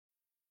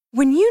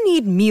When you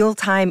need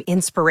mealtime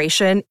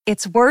inspiration,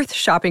 it's worth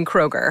shopping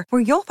Kroger,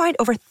 where you'll find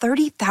over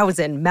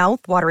 30,000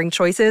 mouth-watering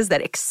choices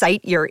that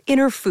excite your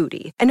inner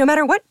foodie. And no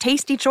matter what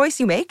tasty choice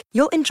you make,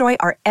 you'll enjoy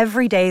our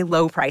everyday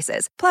low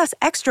prices, plus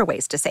extra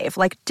ways to save,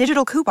 like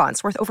digital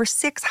coupons worth over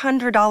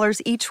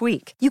 $600 each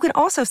week. You can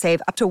also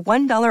save up to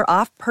 $1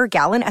 off per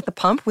gallon at the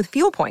pump with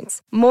fuel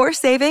points. More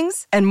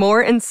savings and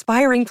more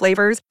inspiring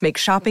flavors make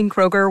shopping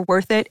Kroger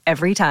worth it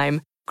every time.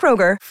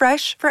 Kroger,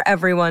 fresh for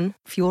everyone.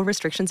 Fuel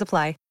restrictions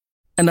apply.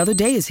 Another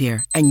day is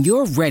here, and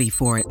you're ready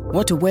for it.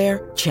 What to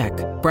wear? Check.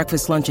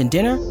 Breakfast, lunch, and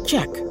dinner?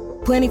 Check.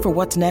 Planning for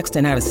what's next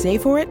and how to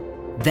save for it?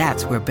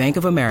 That's where Bank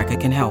of America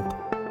can help.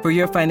 For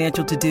your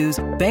financial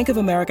to-dos, Bank of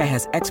America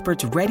has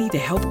experts ready to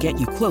help get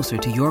you closer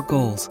to your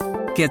goals.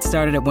 Get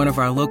started at one of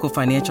our local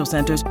financial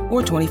centers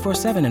or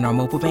 24/7 in our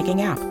mobile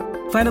banking app.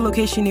 Find a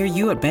location near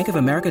you at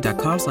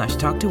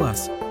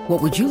bankofamerica.com/talktous.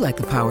 What would you like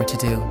the power to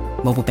do?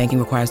 Mobile banking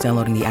requires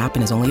downloading the app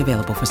and is only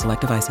available for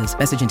select devices.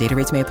 Message and data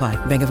rates may apply.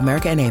 Bank of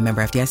America N.A.,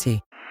 member FDIC.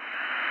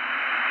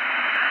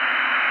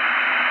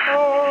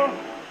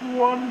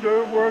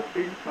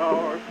 Wonder-working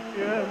power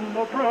in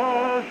the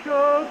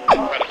precious...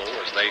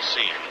 Incredible as they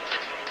seem,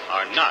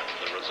 are not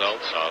the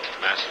results of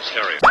mass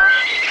hysteria.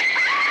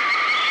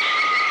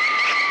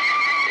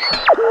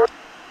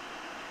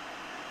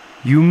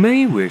 You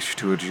may wish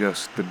to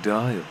adjust the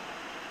dial.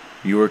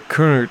 You are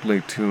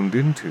currently tuned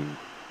into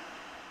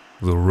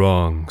the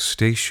wrong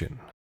station.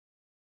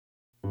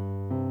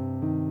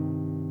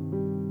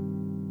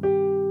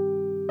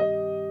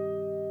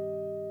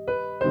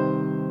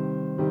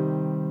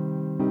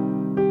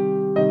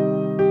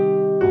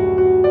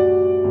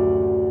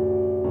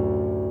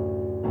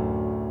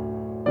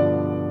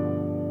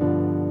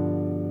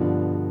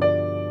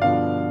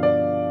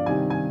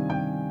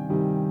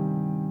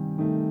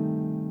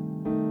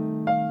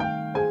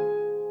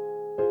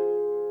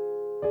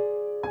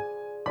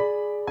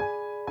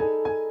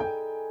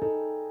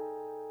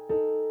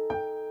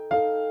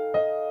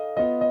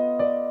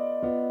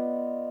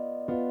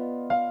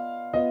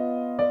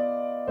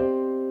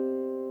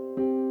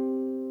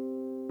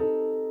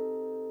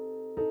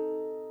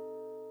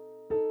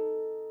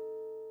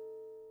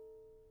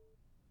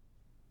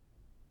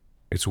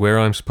 It's where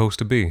I'm supposed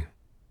to be.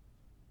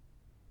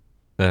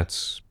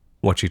 That's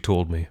what she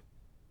told me.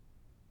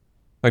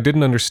 I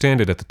didn't understand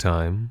it at the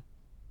time,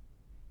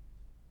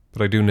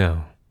 but I do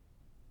now.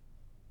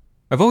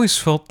 I've always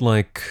felt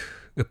like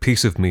a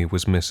piece of me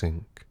was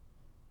missing.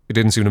 It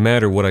didn't seem to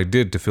matter what I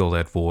did to fill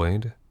that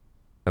void.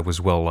 I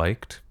was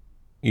well-liked,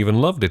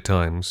 even loved at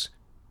times,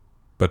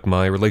 but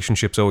my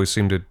relationships always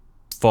seemed to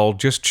fall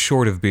just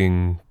short of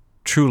being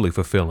truly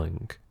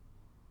fulfilling.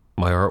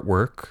 My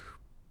artwork,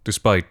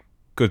 despite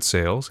good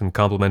sales and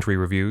complimentary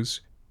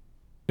reviews,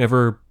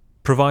 never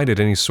provided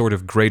any sort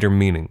of greater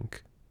meaning.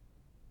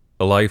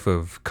 A life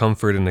of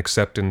comfort and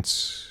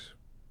acceptance,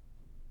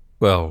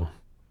 well,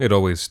 it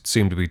always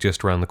seemed to be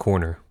just around the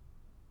corner.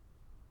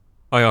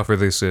 I offer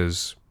this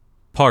as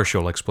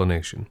partial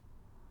explanation.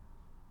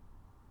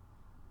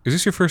 Is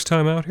this your first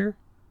time out here?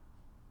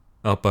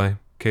 Out by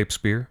Cape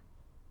Spear?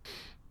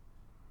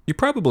 You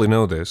probably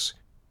know this,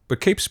 but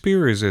Cape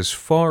Spear is as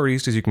far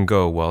east as you can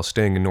go while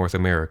staying in North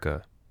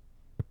America.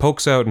 It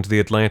pokes out into the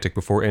Atlantic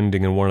before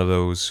ending in one of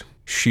those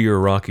sheer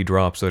rocky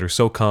drops that are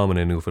so common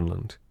in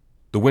Newfoundland.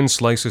 The wind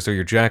slices through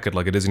your jacket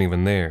like it isn't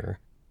even there,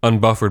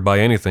 unbuffered by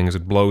anything as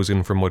it blows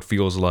in from what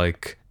feels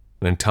like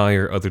an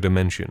entire other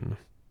dimension.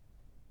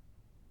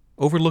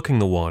 Overlooking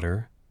the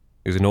water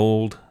is an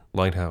old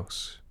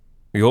lighthouse.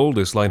 The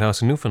oldest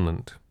lighthouse in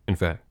Newfoundland, in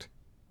fact.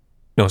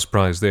 No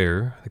surprise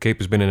there, the Cape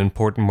has been an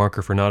important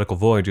marker for nautical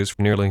voyages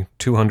for nearly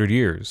 200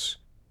 years.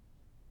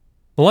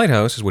 The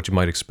lighthouse is what you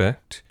might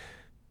expect.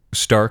 A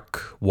stark,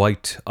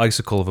 white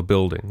icicle of a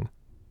building,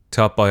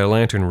 topped by a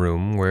lantern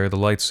room where the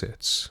light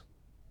sits.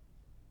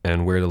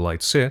 And where the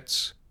light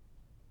sits,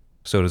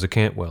 so does a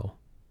Cantwell.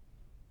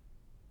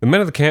 The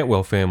men of the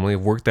Cantwell family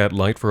have worked that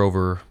light for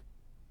over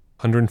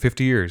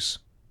 150 years.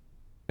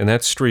 And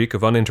that streak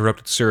of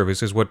uninterrupted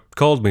service is what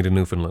called me to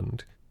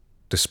Newfoundland,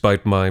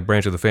 despite my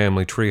branch of the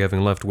family tree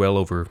having left well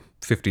over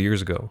 50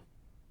 years ago.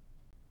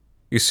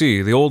 You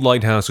see, the old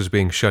lighthouse was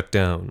being shut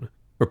down,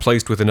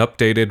 replaced with an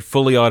updated,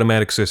 fully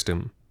automatic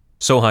system,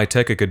 so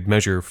high-tech it could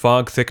measure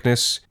fog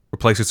thickness,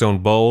 replace its own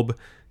bulb,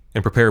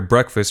 and prepare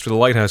breakfast for the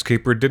lighthouse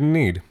keeper it didn't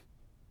need.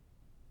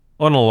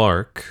 On a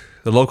lark,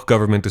 the local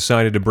government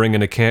decided to bring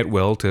in a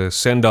Cantwell to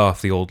send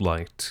off the old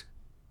light.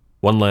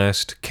 One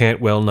last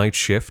Cantwell night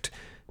shift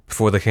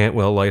before the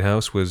Cantwell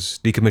lighthouse was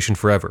decommissioned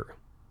forever.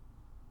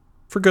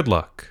 For good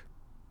luck.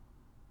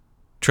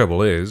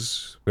 Trouble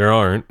is, there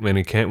aren't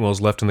many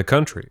Cantwells left in the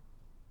country.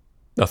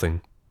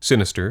 Nothing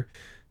sinister,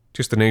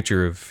 just the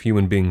nature of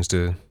human beings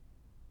to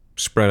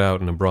spread out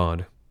and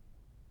abroad.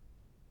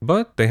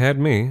 But they had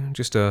me,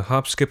 just a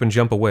hop, skip, and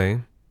jump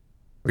away.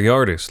 The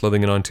artist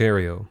living in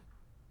Ontario.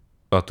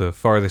 About the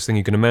farthest thing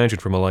you can imagine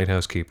from a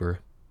lighthouse keeper.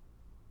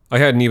 I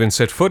hadn't even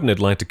set foot in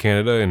Atlantic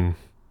Canada in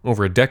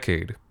over a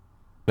decade.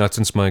 Not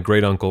since my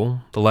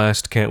great-uncle, the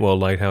last Cantwell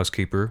lighthouse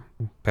keeper,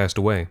 passed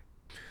away.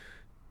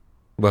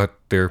 But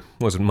there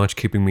wasn't much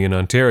keeping me in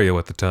Ontario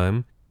at the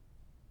time.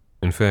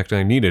 In fact,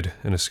 I needed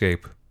an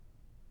escape.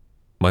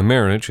 My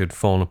marriage had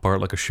fallen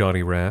apart like a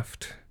shoddy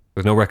raft,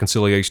 with no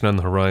reconciliation on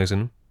the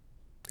horizon.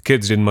 The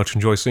kids didn't much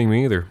enjoy seeing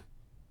me either.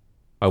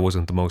 I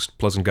wasn't the most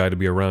pleasant guy to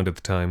be around at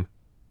the time.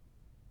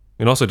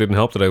 It also didn't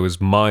help that I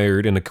was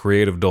mired in a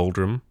creative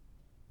doldrum.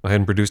 I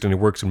hadn't produced any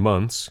works in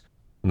months,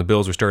 and the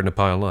bills were starting to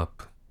pile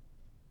up.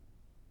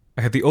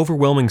 I had the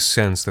overwhelming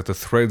sense that the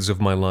threads of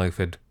my life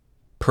had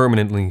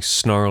permanently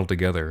snarled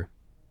together,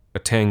 a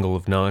tangle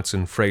of knots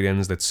and frayed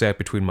ends that sat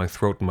between my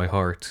throat and my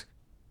heart,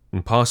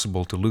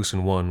 impossible to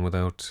loosen one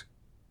without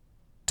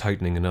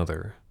tightening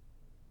another.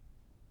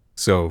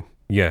 So,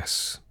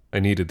 yes, I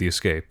needed the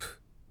escape.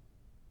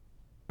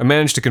 I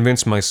managed to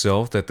convince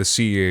myself that the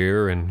sea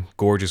air and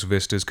gorgeous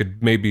vistas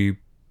could maybe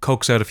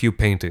coax out a few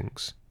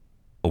paintings.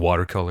 A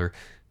watercolor.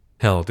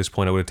 Hell, at this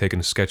point I would have taken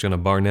a sketch on a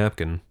bar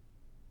napkin.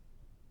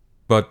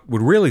 But what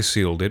really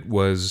sealed it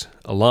was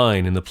a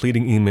line in the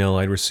pleading email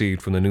I'd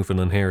received from the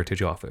Newfoundland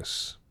Heritage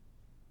Office.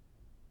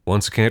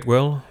 Once a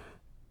Cantwell,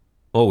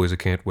 always a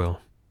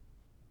Cantwell.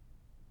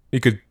 You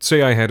could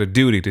say I had a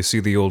duty to see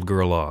the old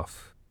girl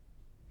off.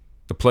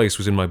 The place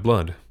was in my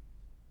blood.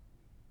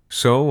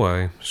 So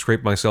I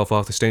scraped myself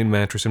off the stained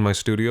mattress in my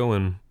studio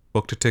and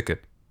booked a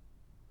ticket.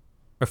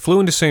 I flew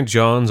into St.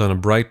 John's on a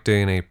bright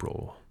day in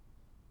April.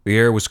 The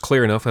air was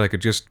clear enough that I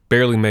could just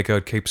barely make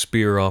out Cape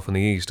Spear off in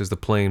the east as the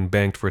plane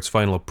banked for its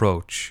final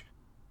approach.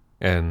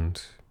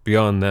 And,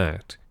 beyond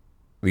that,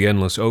 the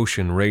endless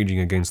ocean raging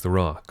against the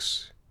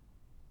rocks.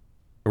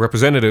 A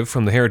representative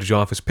from the Heritage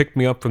Office picked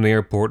me up from the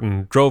airport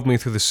and drove me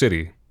through the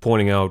city,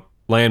 pointing out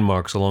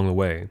landmarks along the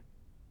way.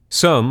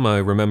 Some I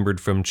remembered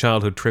from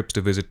childhood trips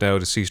to visit now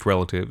deceased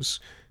relatives,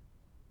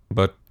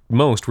 but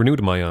most were new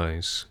to my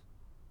eyes.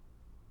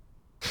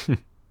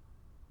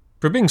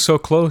 For being so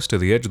close to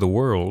the edge of the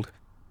world,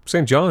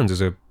 St. John's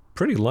is a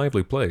pretty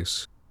lively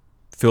place.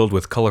 Filled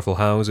with colorful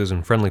houses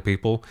and friendly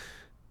people,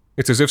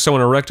 it's as if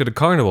someone erected a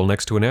carnival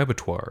next to an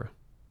abattoir.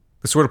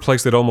 The sort of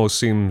place that almost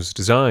seems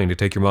designed to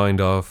take your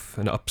mind off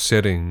an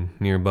upsetting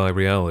nearby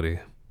reality.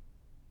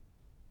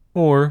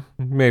 Or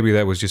maybe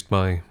that was just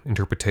my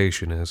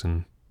interpretation as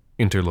an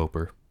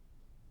interloper.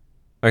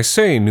 I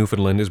say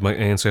Newfoundland is my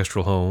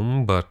ancestral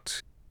home,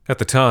 but at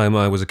the time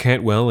I was a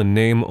Cantwell in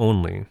name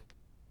only.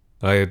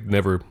 I had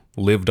never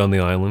lived on the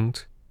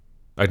island.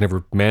 I'd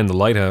never manned the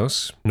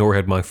lighthouse, nor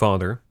had my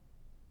father.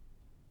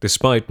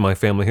 Despite my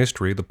family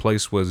history, the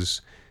place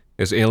was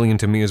as alien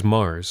to me as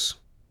Mars.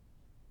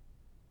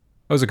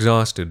 I was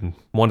exhausted and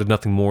wanted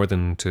nothing more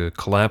than to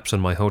collapse on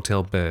my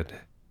hotel bed.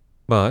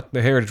 But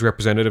the Heritage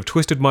representative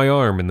twisted my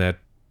arm in that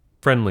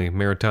friendly,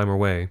 maritimer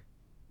way.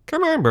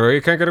 "Come on, boy,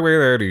 you can't get away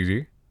that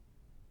easy."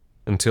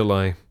 Until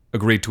I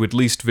agreed to at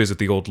least visit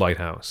the old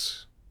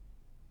lighthouse.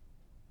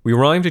 We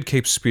arrived at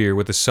Cape Spear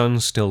with the sun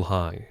still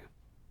high.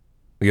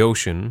 The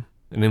ocean,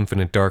 in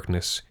infinite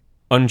darkness,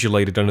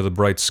 undulated under the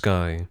bright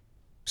sky,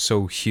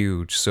 so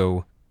huge,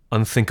 so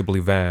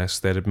unthinkably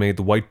vast that it made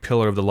the white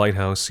pillar of the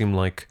lighthouse seem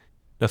like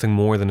nothing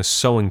more than a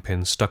sewing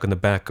pin stuck in the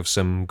back of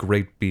some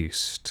great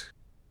beast.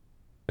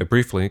 I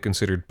briefly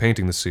considered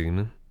painting the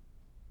scene,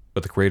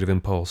 but the creative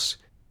impulse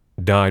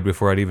died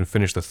before I'd even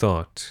finished the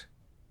thought.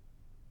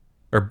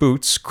 Our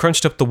boots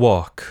crunched up the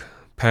walk,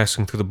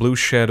 passing through the blue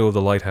shadow of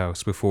the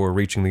lighthouse before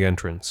reaching the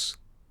entrance.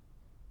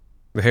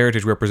 The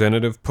Heritage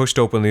representative pushed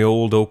open the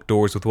old oak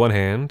doors with one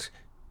hand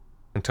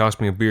and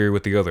tossed me a beer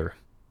with the other.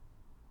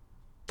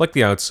 Like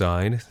the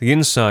outside, the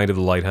inside of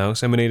the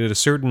lighthouse emanated a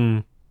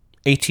certain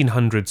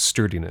 1800s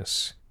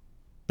sturdiness.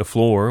 The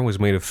floor was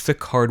made of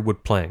thick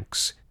hardwood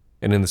planks,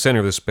 and in the center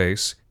of the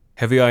space,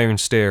 heavy iron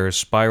stairs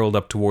spiraled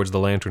up towards the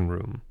lantern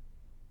room.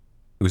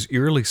 It was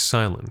eerily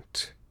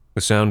silent,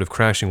 the sound of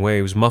crashing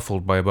waves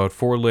muffled by about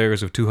 4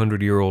 layers of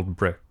 200-year-old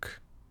brick.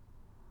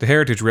 The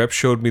Heritage rep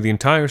showed me the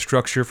entire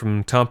structure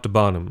from top to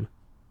bottom,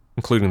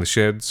 including the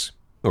sheds,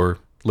 or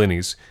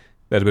linneys,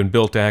 that had been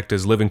built to act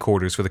as living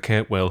quarters for the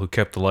Cantwell who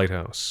kept the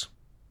lighthouse.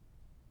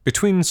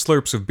 Between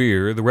slurps of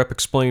beer, the rep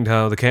explained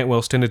how the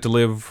Cantwells tended to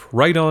live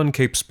right on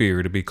Cape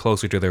Spear to be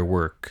closer to their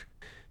work.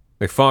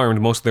 They farmed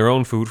most of their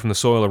own food from the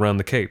soil around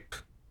the Cape.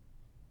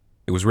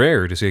 It was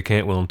rare to see a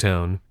Cantwell in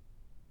town,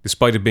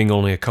 despite it being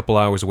only a couple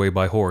hours away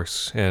by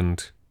horse,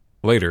 and,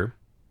 later,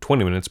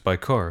 20 minutes by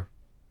car.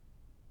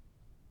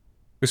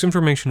 This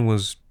information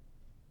was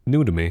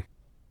new to me.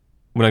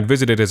 When I'd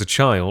visited as a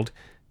child,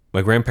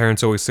 my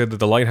grandparents always said that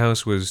the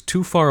lighthouse was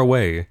too far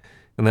away,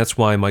 and that's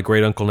why my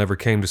great-uncle never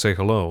came to say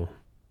hello.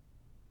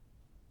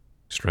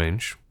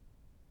 Strange.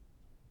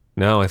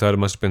 Now I thought it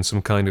must have been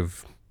some kind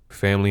of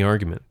family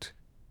argument.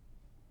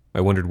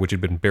 I wondered which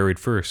had been buried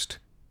first,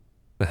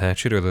 the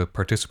hatchet or the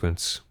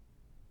participants.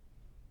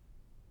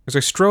 As I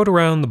strode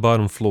around the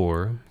bottom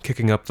floor,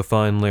 kicking up the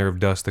fine layer of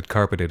dust that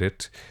carpeted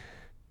it,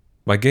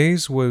 my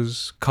gaze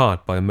was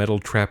caught by a metal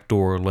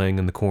trapdoor laying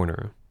in the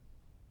corner.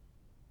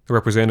 The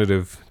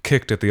representative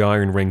kicked at the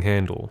iron ring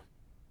handle.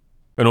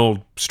 "An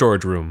old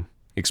storage room,"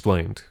 he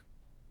explained,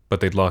 but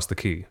they'd lost the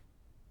key.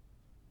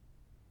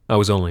 I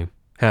was only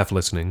half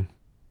listening.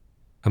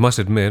 I must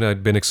admit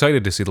I'd been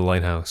excited to see the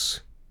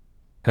lighthouse.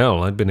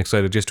 Hell, I'd been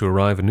excited just to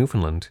arrive in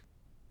Newfoundland.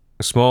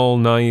 A small,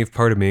 naive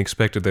part of me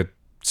expected that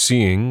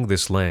seeing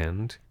this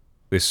land,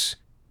 this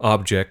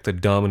object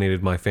that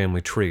dominated my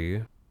family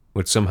tree,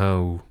 would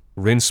somehow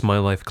rinse my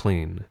life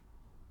clean.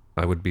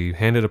 I would be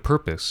handed a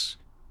purpose,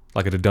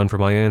 like it had done for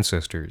my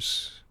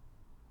ancestors.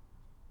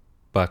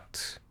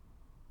 But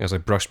as I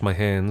brushed my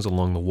hands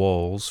along the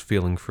walls,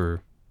 feeling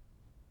for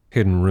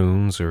hidden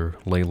runes or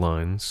ley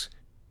lines,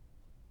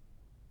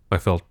 I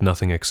felt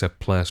nothing except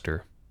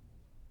plaster.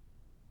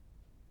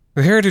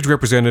 The heritage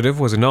representative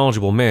was a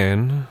knowledgeable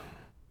man,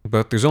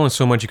 but there's only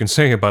so much you can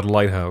say about a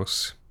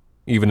lighthouse,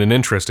 even an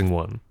interesting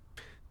one.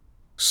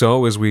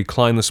 So, as we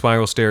climbed the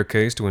spiral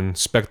staircase to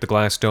inspect the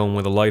glass dome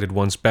where the light had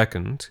once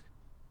beckoned,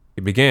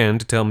 he began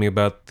to tell me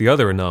about the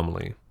other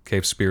anomaly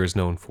Cape Spear is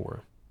known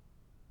for.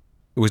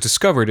 It was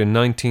discovered in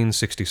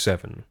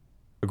 1967.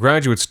 A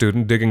graduate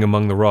student digging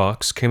among the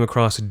rocks came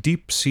across a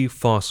deep-sea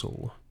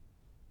fossil.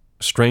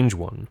 A strange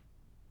one.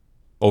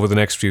 Over the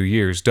next few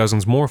years,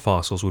 dozens more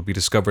fossils would be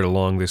discovered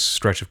along this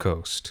stretch of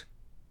coast.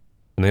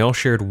 And they all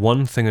shared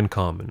one thing in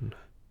common: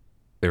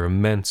 their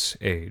immense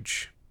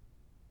age.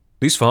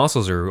 These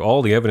fossils are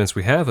all the evidence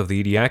we have of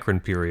the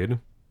Ediacaran period,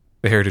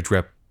 the heritage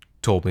rep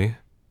told me.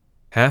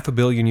 500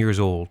 million years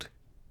old,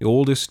 the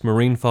oldest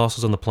marine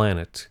fossils on the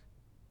planet.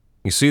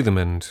 You see them,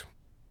 and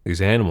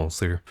these animals,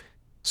 they're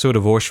so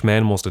divorced from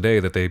animals today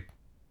that they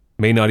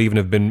may not even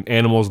have been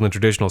animals in the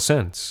traditional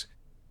sense.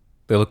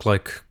 They look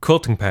like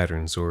quilting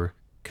patterns or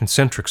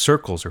concentric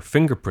circles or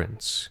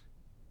fingerprints.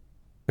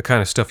 The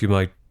kind of stuff you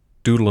might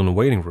doodle in a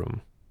waiting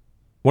room.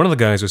 One of the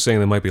guys was saying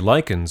they might be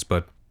lichens,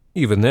 but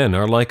even then,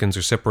 our lichens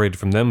are separated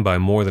from them by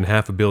more than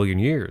 500 million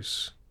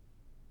years.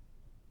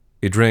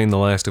 He drained the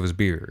last of his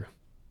beer.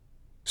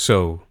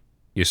 So,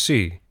 you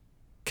see,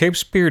 Cape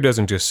Spear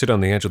doesn't just sit on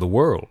the edge of the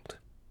world.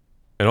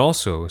 It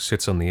also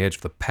sits on the edge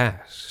of the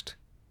past.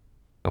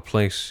 A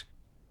place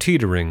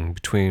teetering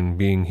between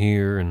being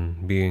here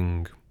and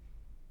being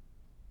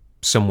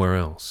somewhere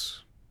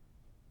else.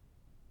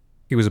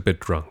 He was a bit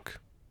drunk.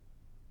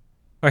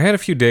 I had a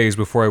few days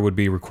before I would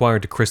be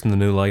required to christen the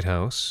new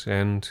lighthouse,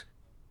 and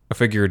I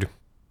figured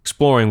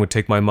exploring would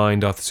take my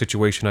mind off the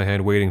situation I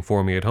had waiting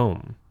for me at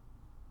home.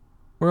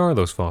 Where are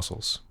those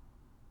fossils?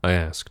 I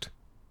asked.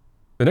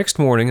 The next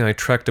morning, I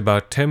trekked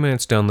about 10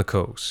 minutes down the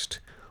coast,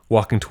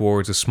 walking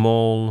towards a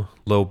small,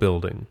 low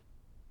building,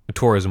 a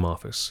tourism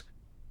office.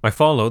 I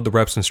followed the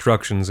rep's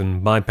instructions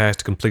and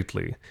bypassed it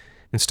completely,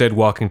 instead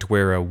walking to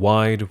where a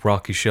wide,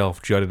 rocky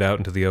shelf jutted out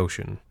into the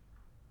ocean.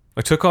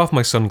 I took off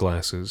my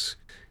sunglasses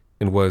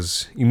and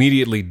was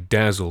immediately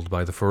dazzled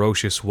by the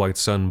ferocious white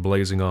sun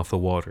blazing off the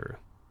water.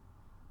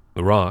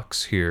 The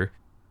rocks here,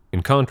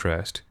 in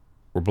contrast,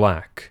 were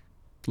black,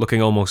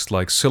 looking almost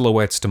like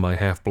silhouettes to my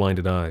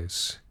half-blinded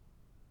eyes.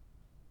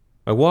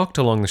 I walked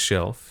along the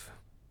shelf,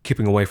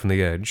 keeping away from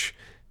the edge,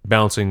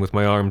 bouncing with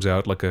my arms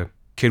out like a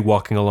kid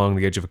walking along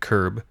the edge of a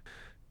curb.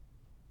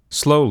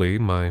 Slowly,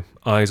 my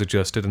eyes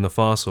adjusted and the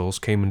fossils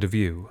came into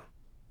view.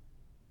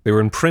 They were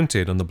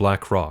imprinted on the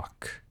black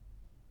rock,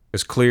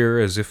 as clear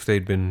as if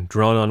they'd been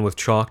drawn on with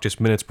chalk just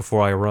minutes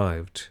before I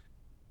arrived.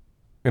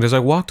 And as I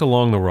walked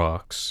along the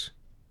rocks,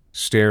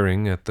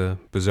 staring at the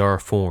bizarre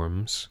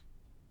forms,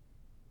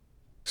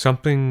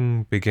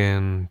 something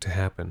began to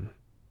happen.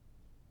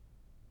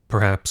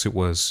 Perhaps it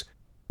was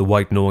the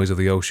white noise of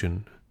the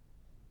ocean,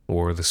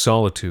 or the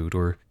solitude,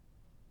 or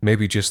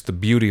maybe just the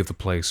beauty of the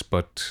place,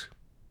 but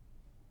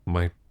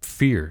my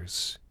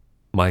fears,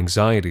 my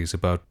anxieties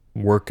about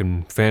work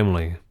and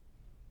family,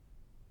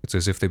 it's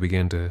as if they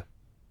began to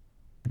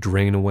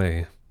drain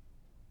away.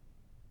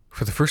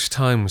 For the first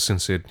time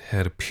since it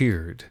had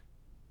appeared,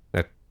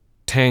 that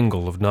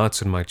tangle of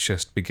knots in my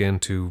chest began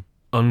to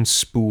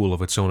unspool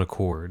of its own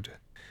accord.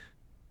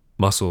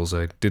 Muscles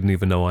I didn't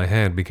even know I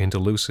had began to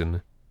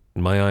loosen,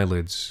 and my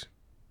eyelids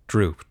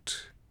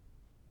drooped.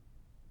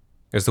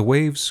 As the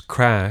waves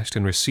crashed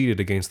and receded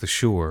against the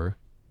shore,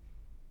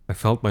 I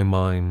felt my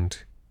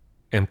mind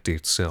empty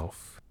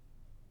itself,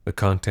 the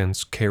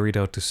contents carried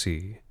out to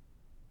sea.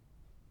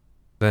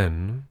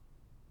 Then,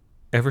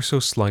 ever so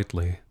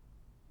slightly,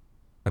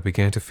 I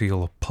began to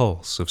feel a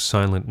pulse of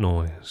silent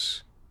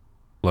noise,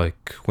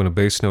 like when a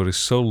bass note is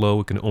so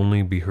low it can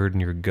only be heard in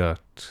your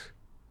gut.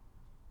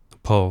 The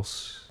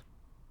pulse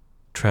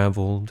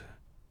traveled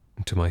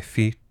into my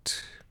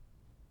feet,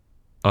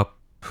 up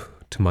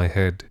to my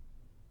head,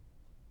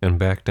 and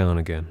back down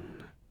again,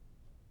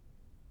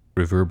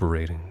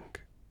 reverberating.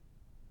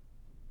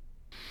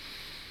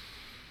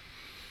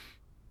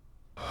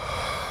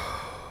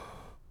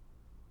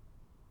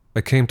 I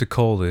came to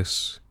call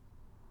this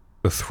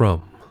the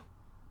thrum.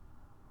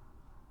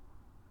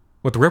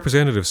 What the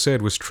representative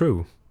said was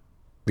true.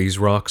 These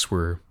rocks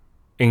were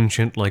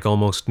ancient like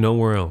almost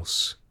nowhere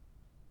else.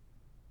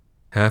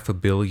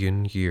 500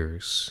 million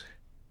years.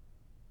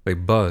 They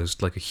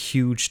buzzed like a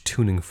huge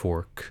tuning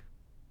fork,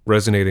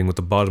 resonating with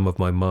the bottom of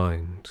my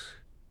mind,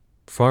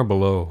 far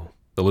below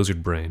the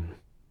lizard brain,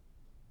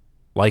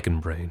 lichen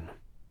brain,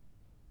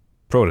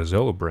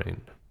 protozoa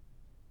brain.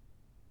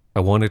 I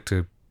wanted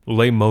to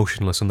lay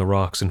motionless on the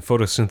rocks and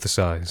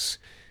photosynthesize,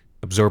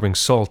 absorbing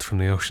salt from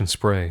the ocean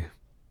spray.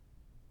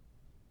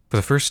 For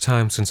the first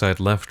time since I had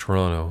left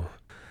Toronto,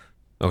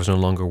 I was no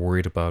longer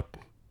worried about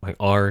my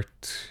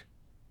art,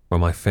 or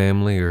my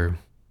family, or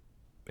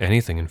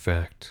anything, in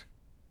fact.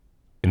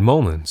 In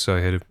moments, I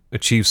had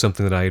achieved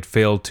something that I had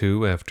failed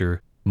to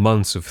after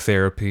months of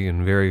therapy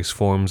and various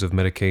forms of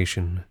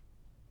medication.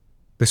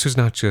 This was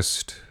not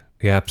just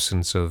the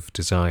absence of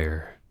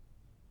desire.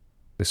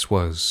 This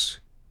was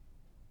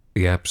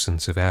the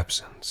absence of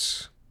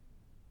absence.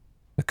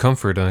 The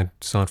comfort I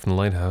sought from the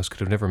lighthouse could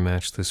have never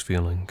matched this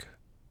feeling.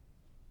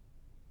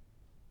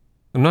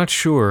 I'm not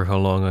sure how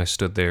long I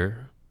stood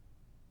there.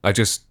 I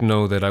just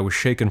know that I was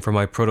shaken from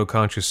my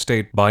proto-conscious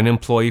state by an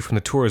employee from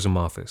the tourism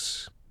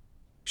office.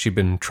 She'd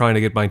been trying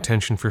to get my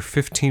attention for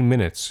 15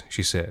 minutes,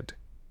 she said.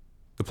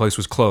 The place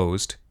was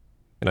closed,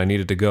 and I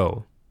needed to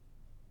go.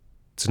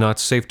 It's not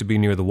safe to be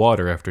near the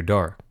water after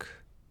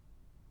dark.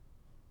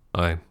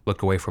 I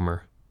looked away from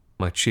her,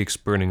 my cheeks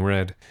burning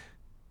red.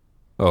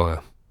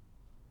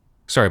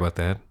 Sorry about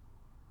that.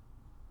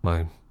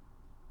 My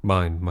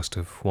mind must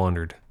have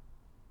wandered.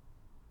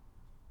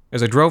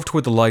 As I drove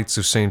toward the lights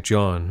of St.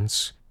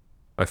 John's,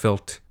 I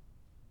felt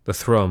the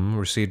thrum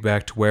recede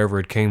back to wherever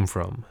it came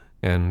from,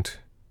 and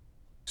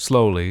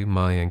slowly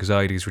my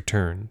anxieties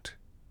returned.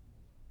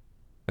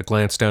 I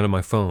glanced down at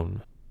my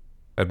phone.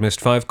 I'd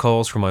missed 5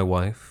 calls from my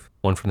wife,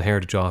 1 from the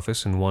Heritage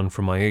Office and 1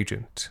 from my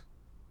agent.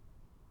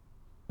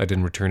 I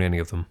didn't return any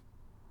of them.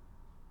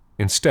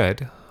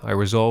 Instead, I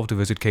resolved to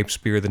visit Cape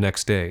Spear the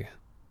next day.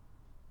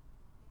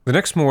 The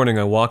next morning,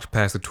 I walked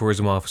past the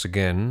tourism office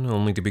again,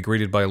 only to be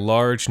greeted by a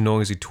large,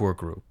 noisy tour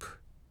group.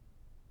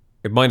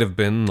 It might have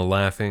been the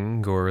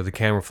laughing, or the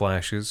camera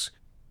flashes,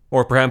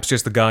 or perhaps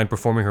just the guide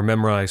performing her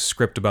memorized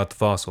script about the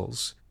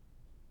fossils.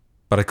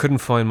 But I couldn't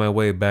find my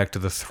way back to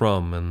the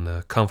thrum and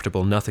the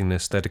comfortable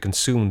nothingness that had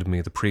consumed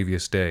me the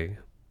previous day.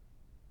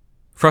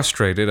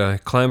 Frustrated, I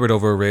clambered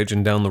over a ridge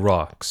and down the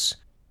rocks,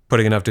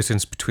 putting enough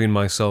distance between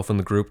myself and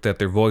the group that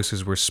their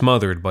voices were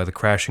smothered by the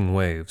crashing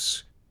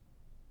waves.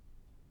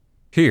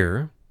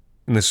 Here,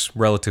 in this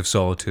relative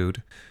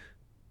solitude,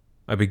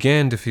 I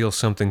began to feel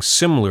something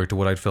similar to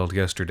what I'd felt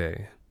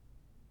yesterday.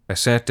 I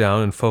sat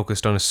down and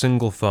focused on a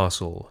single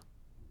fossil,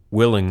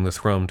 willing the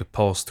thrum to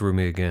pulse through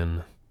me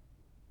again.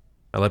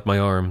 I let my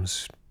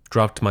arms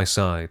drop to my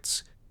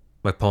sides,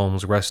 my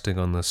palms resting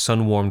on the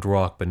sun-warmed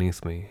rock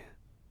beneath me.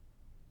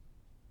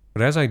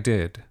 But as I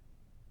did,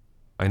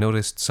 I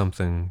noticed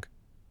something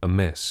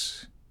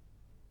amiss.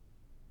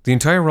 The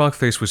entire rock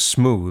face was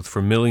smooth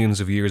from millions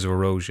of years of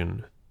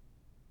erosion,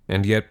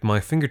 and yet my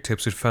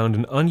fingertips had found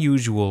an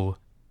unusual,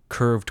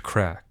 curved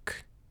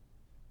crack.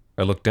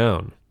 I looked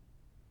down.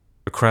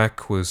 The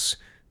crack was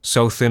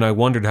so thin I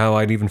wondered how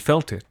I'd even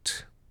felt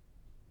it.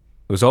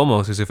 It was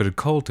almost as if it had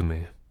called to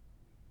me.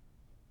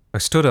 I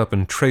stood up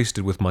and traced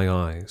it with my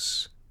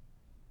eyes.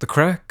 The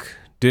crack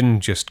didn't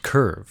just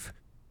curve.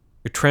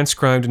 It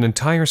transcribed an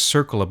entire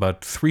circle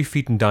about 3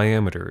 feet in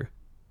diameter,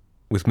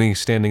 with me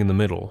standing in the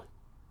middle.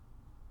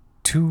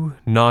 2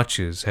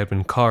 notches had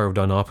been carved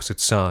on opposite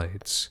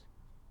sides.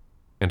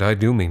 And I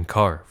do mean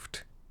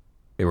carved.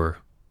 They were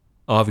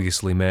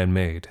obviously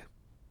man-made.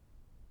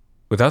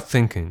 Without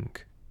thinking,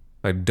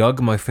 I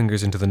dug my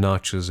fingers into the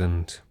notches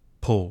and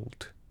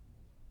pulled,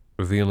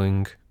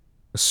 revealing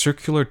a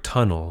circular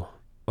tunnel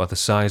about the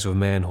size of a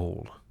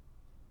manhole.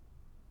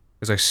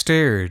 As I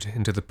stared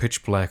into the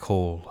pitch-black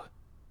hole,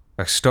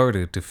 I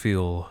started to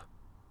feel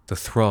the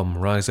thrum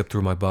rise up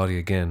through my body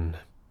again.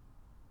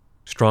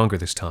 Stronger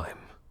this time.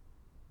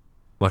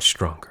 Much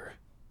stronger.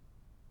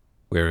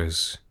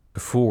 Whereas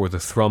before the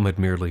thrum had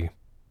merely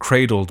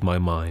cradled my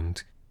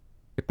mind,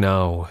 it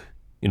now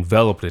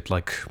enveloped it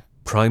like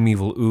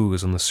primeval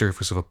ooze on the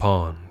surface of a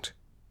pond.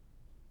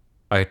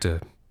 I had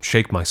to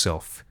shake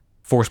myself,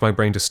 force my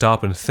brain to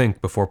stop and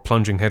think before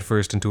plunging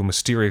headfirst into a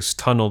mysterious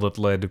tunnel that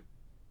led...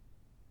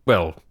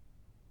 Well,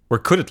 where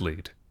could it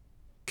lead?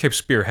 Cape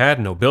Spear had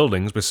no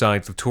buildings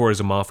besides the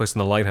tourism office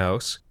and the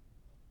lighthouse.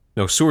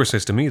 No sewer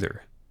system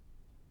either.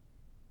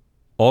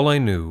 All I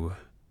knew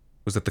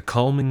was that the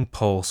calming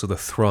pulse of the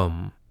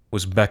thrum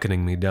was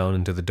beckoning me down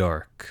into the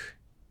dark.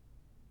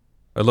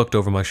 I looked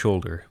over my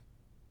shoulder.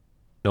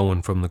 No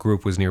one from the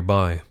group was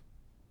nearby.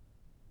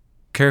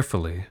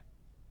 Carefully,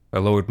 I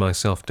lowered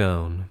myself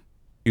down,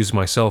 used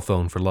my cell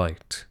phone for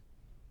light.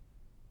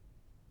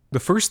 The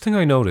first thing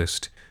I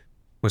noticed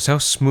was how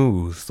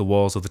smooth the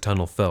walls of the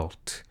tunnel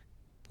felt,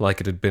 like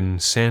it had been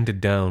sanded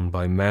down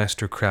by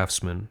master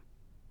craftsmen.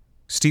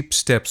 Steep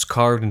steps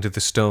carved into the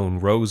stone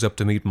rose up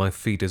to meet my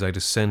feet as I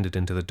descended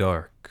into the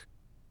dark.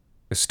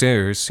 The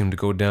stairs seemed to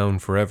go down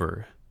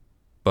forever,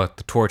 but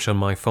the torch on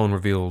my phone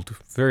revealed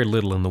very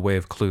little in the way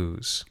of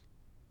clues,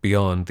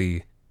 beyond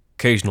the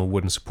occasional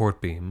wooden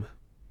support beam,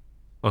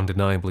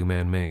 undeniably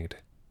man-made.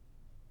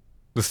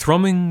 The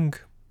thrumming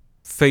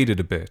faded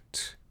a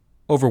bit,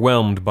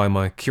 overwhelmed by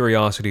my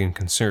curiosity and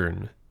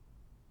concern.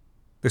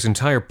 This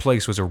entire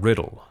place was a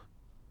riddle.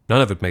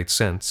 None of it made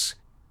sense.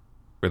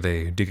 Were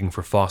they digging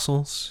for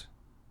fossils?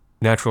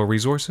 Natural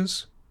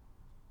resources?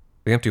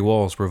 The empty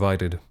walls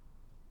provided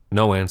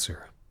no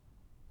answer.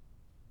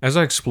 As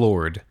I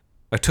explored,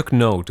 I took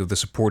note of the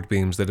support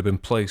beams that had been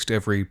placed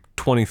every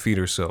 20 feet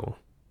or so,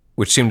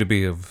 which seemed to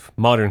be of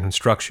modern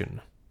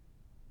construction.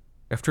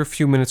 After a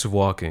few minutes of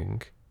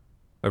walking,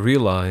 I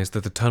realized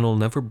that the tunnel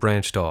never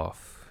branched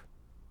off.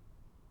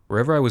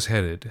 Wherever I was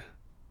headed,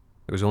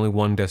 there was only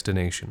one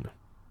destination.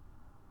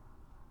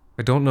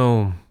 I don't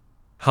know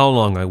how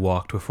long I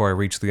walked before I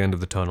reached the end of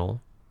the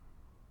tunnel.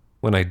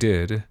 When I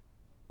did,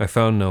 I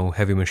found no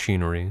heavy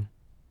machinery,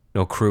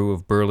 no crew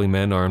of burly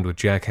men armed with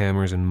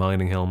jackhammers and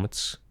mining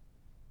helmets.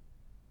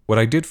 What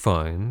I did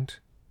find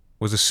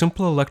was a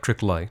simple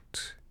electric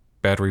light,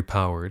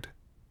 battery-powered,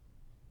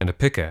 and a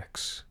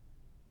pickaxe.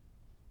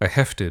 I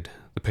hefted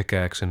the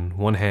pickaxe in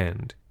one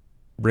hand,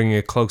 bringing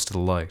it close to the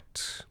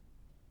light.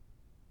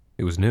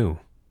 It was new.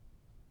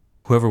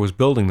 Whoever was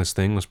building this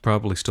thing was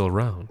probably still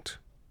around.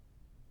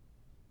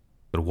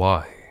 But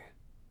why?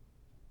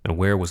 And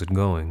where was it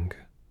going?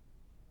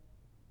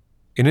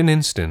 In an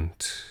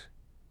instant,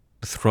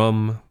 the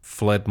thrum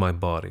fled my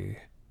body,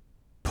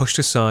 pushed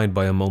aside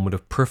by a moment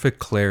of perfect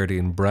clarity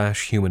and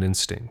brash human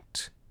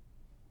instinct.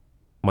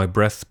 My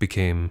breath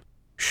became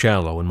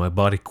shallow and my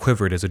body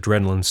quivered as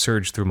adrenaline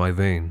surged through my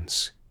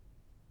veins.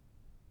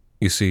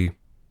 You see,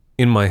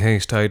 in my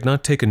haste, I had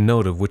not taken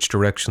note of which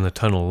direction the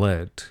tunnel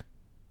led.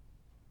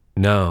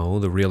 Now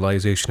the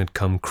realization had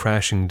come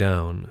crashing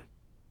down.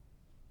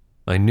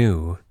 I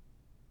knew,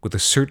 with the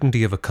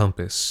certainty of a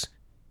compass,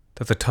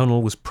 that the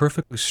tunnel was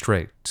perfectly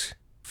straight,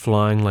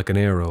 flying like an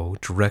arrow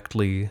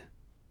directly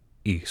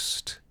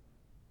east,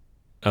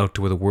 out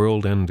to where the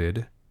world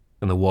ended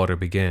and the water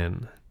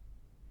began.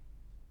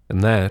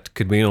 And that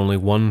could mean only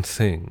one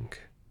thing.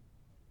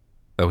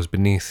 That was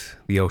beneath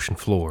the ocean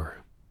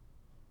floor.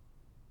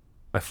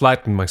 I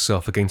flattened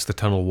myself against the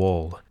tunnel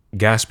wall,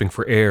 gasping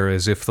for air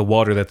as if the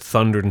water that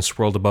thundered and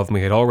swirled above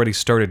me had already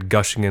started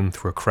gushing in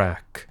through a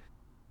crack.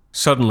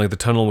 Suddenly, the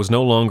tunnel was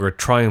no longer a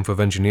triumph of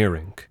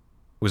engineering. It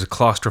was a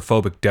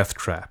claustrophobic death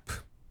trap.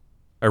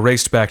 I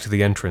raced back to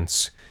the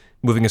entrance,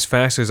 moving as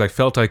fast as I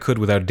felt I could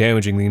without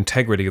damaging the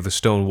integrity of the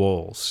stone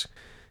walls.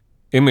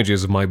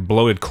 Images of my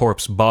bloated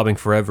corpse bobbing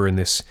forever in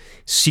this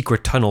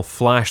secret tunnel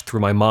flashed through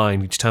my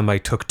mind each time I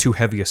took too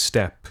heavy a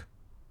step.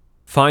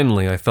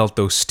 Finally, I felt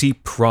those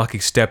steep, rocky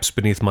steps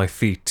beneath my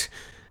feet,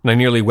 and I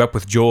nearly wept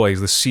with joy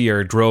as the sea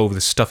air drove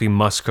the stuffy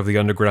musk of the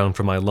underground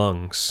from my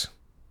lungs.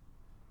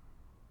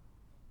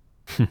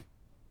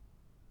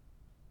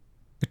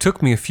 It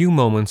took me a few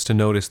moments to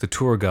notice the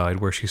tour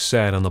guide where she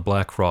sat on the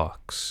black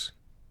rocks.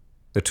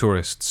 The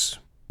tourists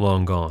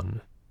long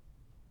gone.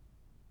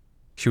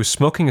 She was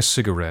smoking a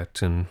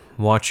cigarette and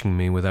watching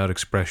me without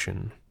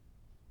expression.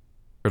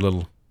 Her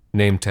little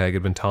name tag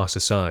had been tossed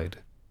aside.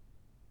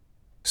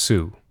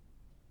 Sue,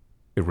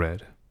 it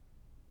read.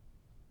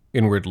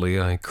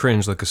 Inwardly, I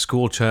cringed like a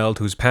schoolchild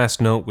whose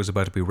past note was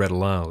about to be read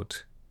aloud.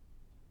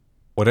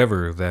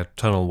 Whatever that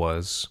tunnel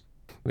was,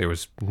 there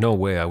was no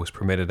way I was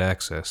permitted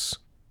access.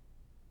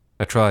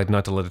 I tried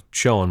not to let it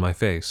show on my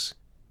face.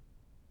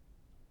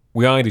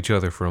 We eyed each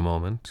other for a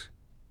moment.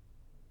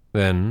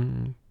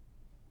 Then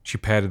she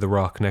patted the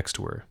rock next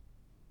to her.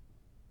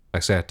 I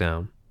sat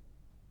down.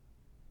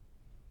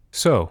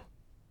 "So,"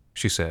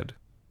 she said,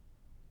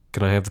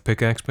 "can I have the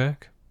pickaxe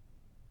back?"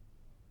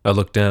 I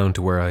looked down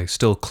to where I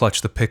still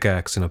clutched the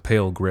pickaxe in a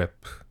pale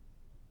grip.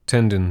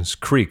 Tendons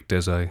creaked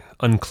as I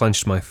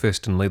unclenched my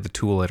fist and laid the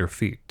tool at her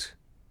feet.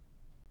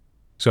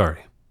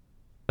 "Sorry,"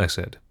 I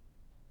said.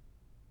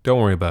 "Don't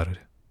worry about it."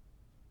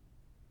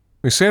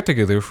 We sat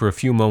together for a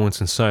few moments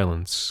in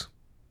silence,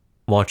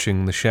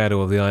 watching the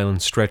shadow of the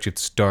island stretch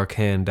its dark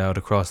hand out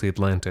across the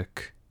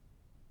Atlantic.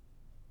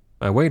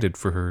 I waited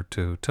for her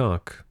to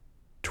talk,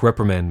 to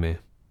reprimand me.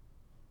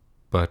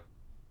 But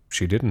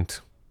she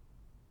didn't.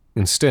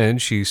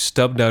 Instead, she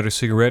stubbed out her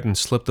cigarette and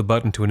slipped the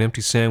butt into an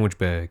empty sandwich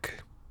bag.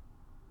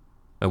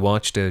 I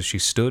watched as she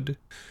stood,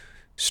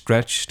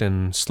 stretched,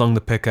 and slung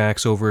the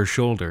pickaxe over her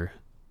shoulder.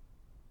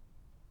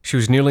 She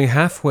was nearly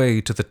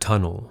halfway to the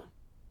tunnel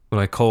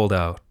when I called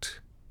out.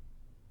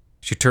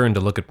 She turned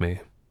to look at me.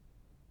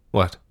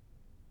 "What?"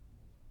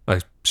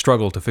 I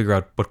struggled to figure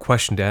out what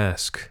question to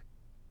ask.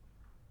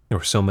 There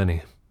were so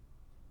many.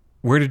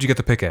 "Where did you get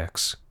the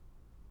pickaxe?"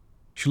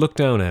 She looked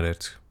down at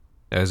it,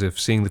 as if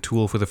seeing the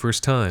tool for the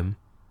first time.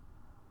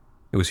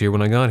 "It was here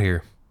when I got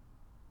here."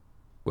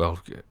 "Well,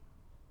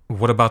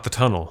 what about the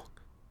tunnel?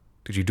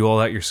 Did you do all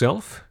that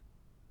yourself?"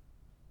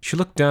 She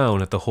looked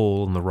down at the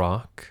hole in the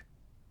rock,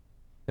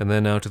 and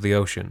then out to the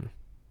ocean.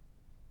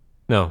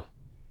 "No,"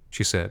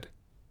 she said,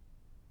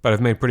 "but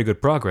I've made pretty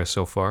good progress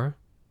so far."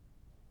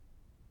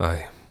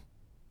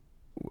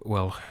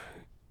 Well,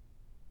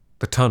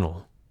 the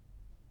tunnel.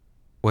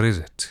 What is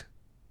it?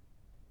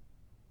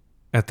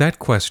 At that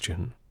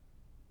question,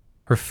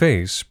 her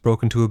face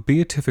broke into a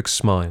beatific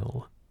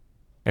smile,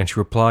 and she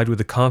replied with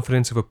the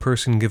confidence of a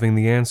person giving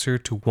the answer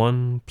to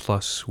 1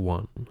 +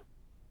 1.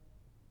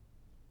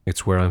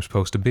 "It's where I'm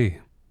supposed to be."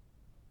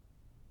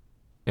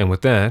 And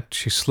with that,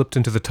 she slipped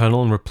into the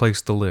tunnel and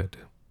replaced the lid.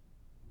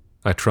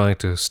 I tried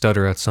to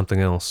stutter out something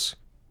else.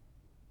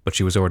 but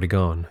she was already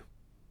gone.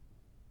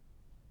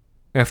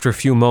 After a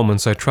few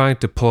moments, I tried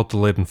to pull up the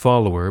lid and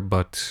follow her,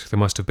 but there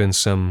must have been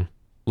some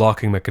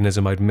locking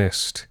mechanism I'd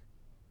missed.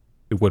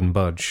 It wouldn't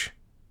budge.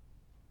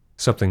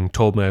 Something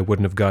told me I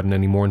wouldn't have gotten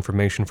any more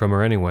information from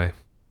her anyway.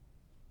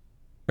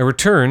 I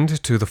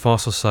returned to the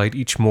fossil site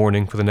each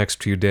morning for the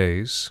next few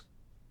days,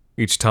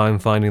 each time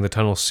finding the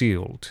tunnel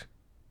sealed.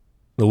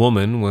 The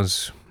woman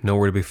was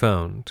nowhere to be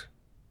found.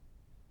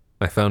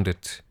 I found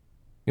it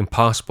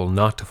impossible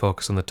not to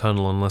focus on the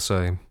tunnel unless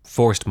I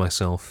forced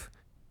myself,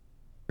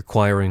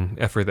 requiring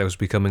effort that was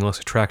becoming less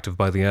attractive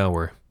by the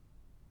hour.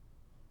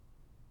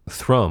 The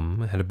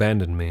thrum had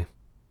abandoned me,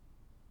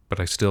 but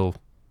I still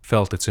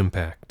felt its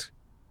impact.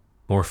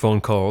 More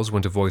phone calls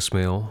went to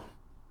voicemail,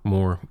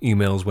 more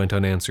emails went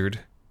unanswered.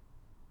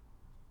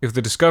 If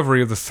the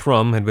discovery of the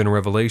thrum had been a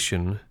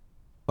revelation,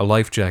 a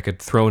life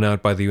jacket thrown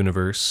out by the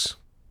universe,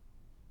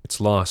 its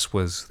loss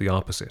was the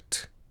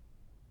opposite.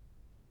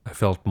 I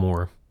felt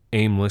more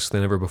aimless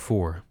than ever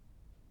before.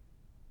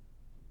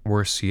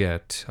 Worse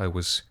yet, I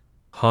was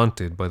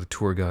haunted by the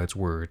tour guide's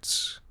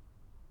words.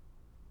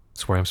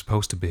 It's where I'm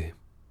supposed to be.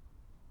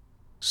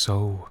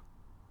 So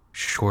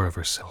sure of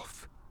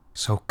herself,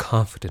 so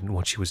confident in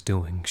what she was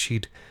doing.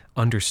 She'd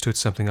understood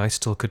something I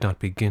still could not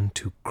begin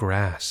to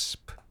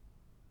grasp.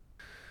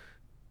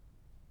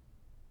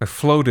 I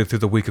floated through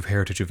the week of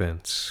heritage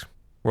events,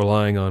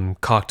 relying on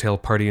cocktail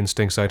party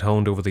instincts I'd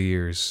honed over the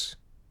years.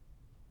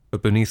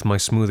 But beneath my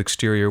smooth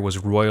exterior was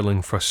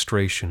roiling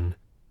frustration.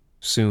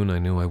 Soon I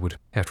knew I would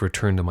have to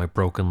return to my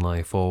broken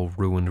life, all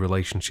ruined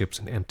relationships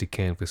and empty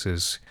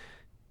canvases,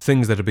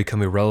 things that had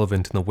become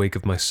irrelevant in the wake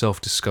of my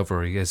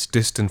self-discovery, as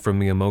distant from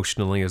me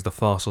emotionally as the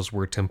fossils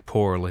were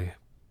temporally.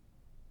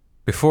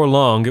 Before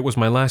long, it was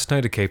my last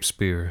night at Cape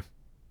Spear.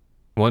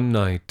 One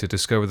night to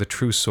discover the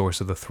true source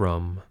of the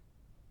thrum,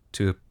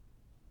 to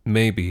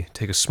maybe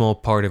take a small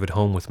part of it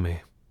home with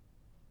me.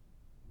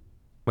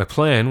 My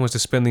plan was to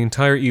spend the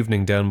entire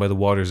evening down by the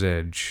water's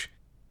edge,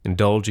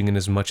 indulging in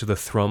as much of the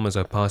thrum as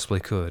I possibly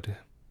could.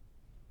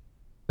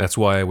 That's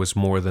why I was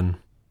more than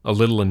a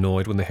little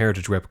annoyed when the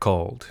heritage rep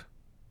called.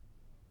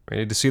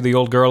 "Ready to see the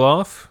old girl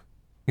off?"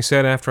 he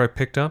said after I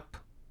picked up.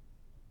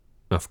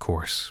 Of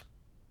course.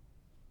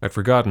 I'd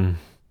forgotten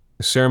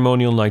the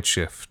ceremonial night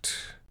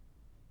shift.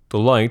 The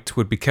light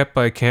would be kept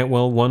by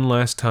Cantwell one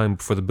last time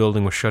before the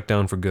building was shut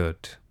down for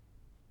good.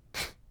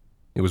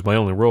 It was my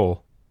only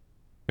role.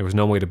 There was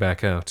no way to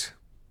back out.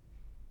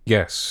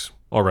 "Yes,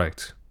 all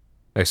right,"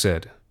 I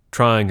said,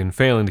 trying and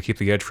failing to keep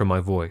the edge from my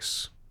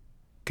voice.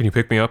 "Can you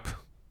pick me up?"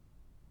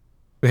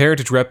 The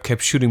heritage rep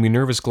kept shooting me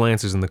nervous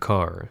glances in the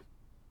car.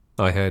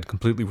 I had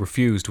completely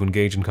refused to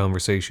engage in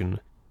conversation,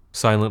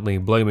 silently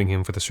blaming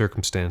him for the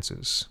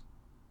circumstances.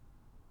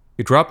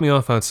 He dropped me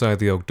off outside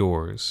the oak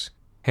doors,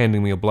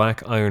 handing me a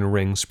black iron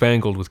ring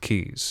spangled with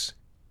keys.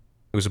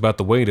 It was about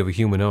the weight of a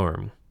human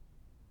arm.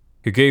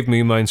 He gave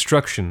me my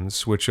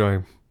instructions, which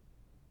I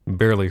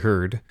barely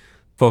heard,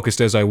 focused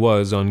as I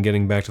was on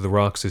getting back to the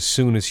rocks as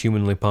soon as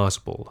humanly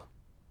possible.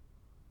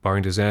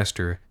 Barring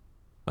disaster,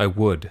 I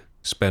would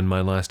spend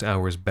my last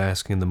hours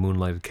basking in the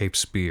moonlight at Cape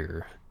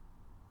Spear,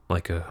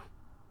 like a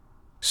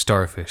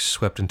starfish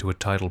swept into a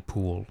tidal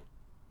pool.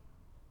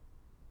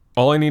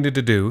 All I needed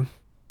to do,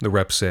 the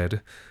rep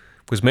said,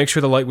 was make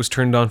sure the light was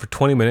turned on for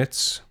 20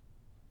 minutes,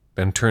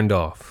 then turned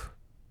off.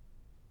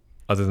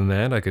 Other than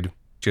that, I could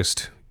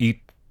just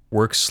eat,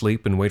 work,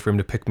 sleep, and wait for him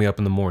to pick me up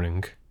in the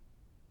morning.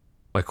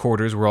 My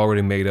quarters were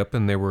already made up,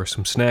 and there were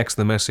some snacks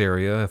in the mess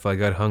area if I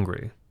got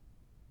hungry.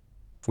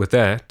 With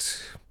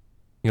that,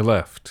 he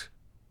left,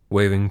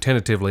 waving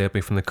tentatively at me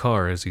from the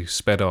car as he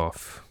sped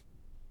off.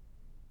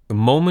 The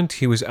moment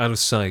he was out of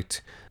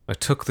sight, I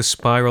took the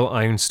spiral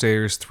iron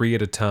stairs 3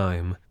 at a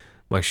time,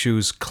 my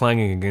shoes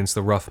clanging against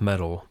the rough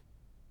metal.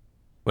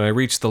 When I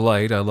reached the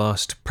light, I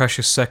lost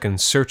precious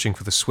seconds searching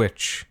for the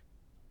switch.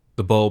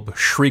 The bulb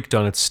shrieked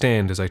on its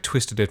stand as I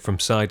twisted it from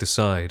side to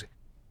side,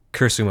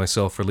 cursing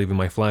myself for leaving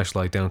my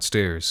flashlight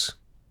downstairs.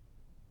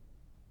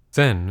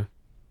 Then,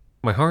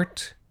 my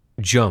heart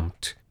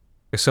jumped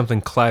as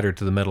something clattered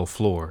to the metal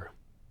floor.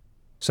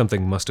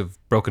 Something must have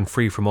broken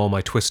free from all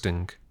my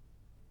twisting.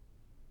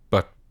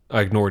 But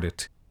I ignored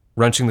it,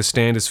 wrenching the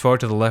stand as far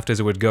to the left as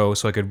it would go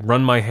so I could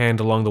run my hand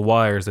along the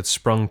wires that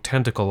sprung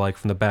tentacle-like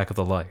from the back of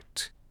the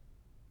light.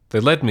 They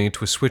led me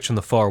to a switch on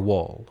the far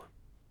wall,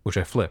 which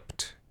I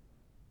flipped.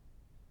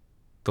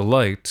 The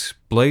light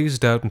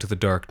blazed out into the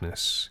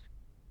darkness,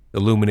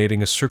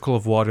 illuminating a circle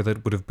of water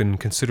that would have been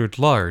considered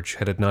large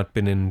had it not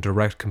been in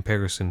direct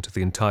comparison to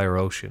the entire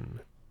ocean.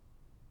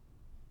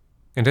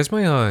 And as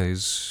my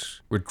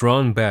eyes were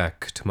drawn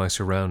back to my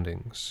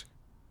surroundings,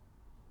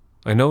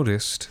 I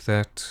noticed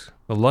that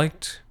the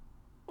light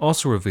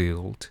also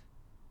revealed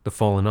the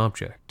fallen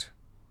object.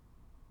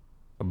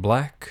 A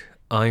black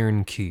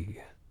iron key,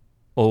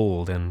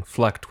 old and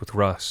flecked with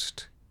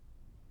rust.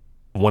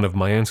 One of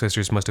my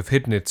ancestors must have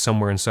hidden it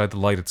somewhere inside the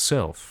light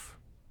itself.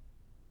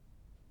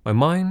 My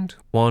mind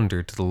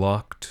wandered to the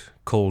locked,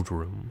 cold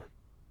room.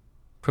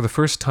 For the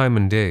first time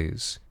in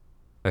days,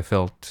 I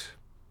felt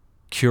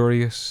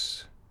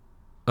curious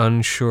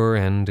unsure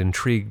and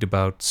intrigued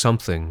about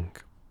something,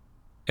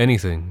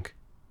 anything,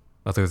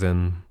 other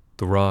than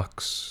the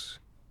rocks,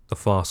 the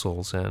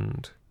fossils,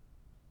 and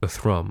the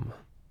thrum.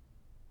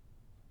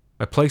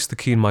 I placed the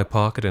key in my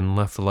pocket and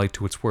left the light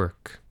to its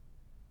work.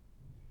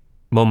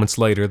 Moments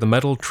later, the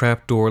metal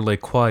trapdoor lay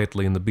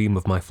quietly in the beam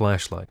of my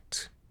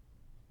flashlight.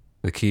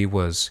 The key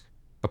was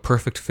a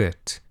perfect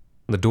fit,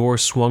 and the door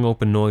swung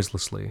open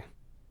noiselessly.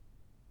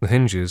 The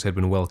hinges had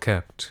been well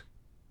kept.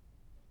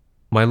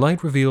 My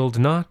light revealed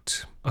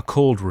not a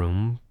cold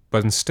room,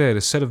 but instead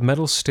a set of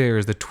metal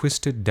stairs that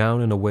twisted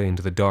down and away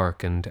into the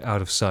dark and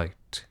out of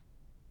sight.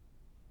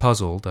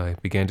 Puzzled, I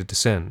began to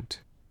descend.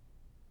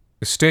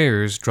 The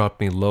stairs dropped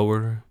me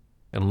lower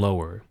and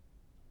lower,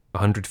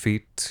 100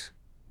 feet,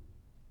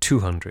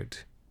 200,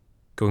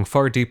 going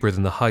far deeper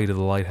than the height of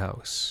the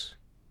lighthouse.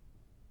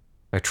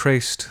 I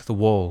traced the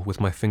wall with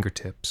my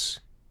fingertips.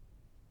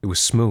 It was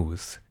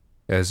smooth,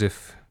 as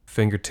if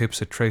fingertips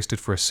had traced it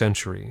for a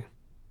century.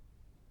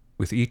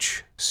 With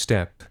each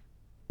step,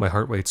 my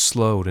heart rate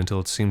slowed until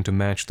it seemed to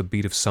match the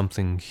beat of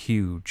something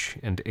huge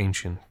and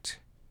ancient.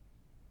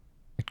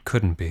 It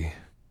couldn't be.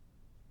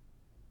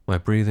 My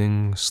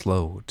breathing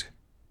slowed,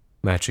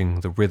 matching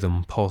the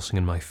rhythm pulsing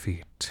in my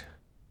feet.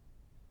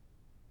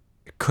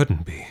 It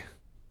couldn't be.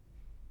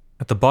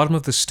 At the bottom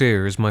of the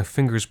stairs, my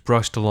fingers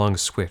brushed along a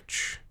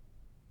switch.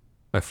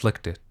 I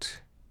flicked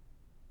it.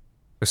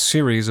 A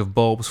series of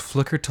bulbs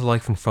flickered to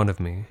life in front of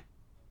me,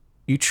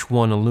 each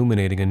one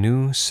illuminating a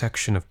new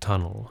section of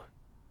tunnel.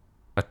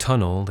 A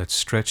tunnel that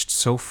stretched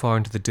so far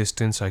into the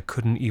distance I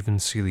couldn't even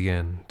see the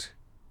end.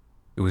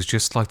 It was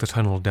just like the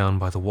tunnel down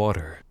by the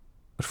water,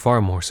 but far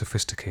more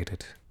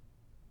sophisticated.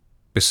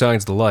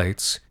 Besides the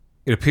lights,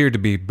 it appeared to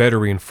be better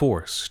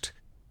reinforced,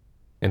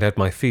 and at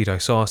my feet I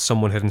saw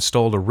someone had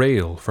installed a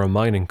rail for a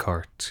mining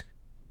cart.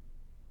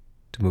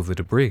 To move the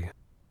debris,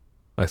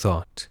 I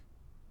thought.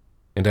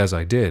 And as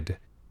I did,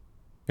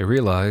 I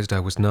realized I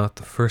was not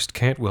the first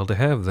Cantwell to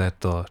have that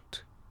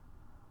thought.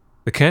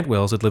 The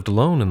Cantwells had lived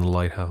alone in the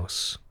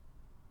lighthouse.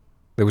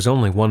 There was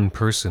only one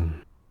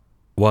person,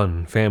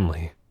 one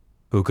family,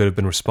 who could have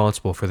been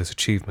responsible for this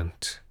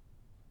achievement.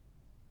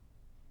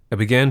 I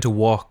began to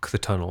walk the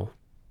tunnel,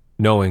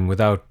 knowing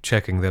without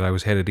checking that I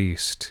was headed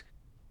east,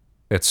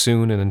 that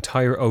soon an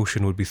entire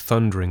ocean would be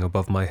thundering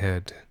above my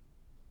head.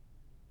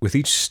 With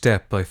each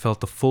step I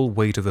felt the full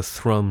weight of the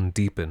thrum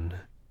deepen,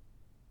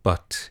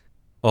 but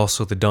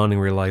also the dawning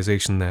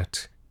realization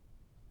that,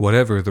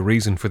 whatever the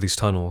reason for these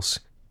tunnels,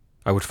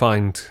 I would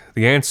find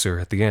the answer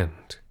at the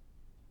end.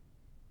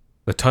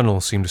 The tunnel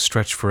seemed to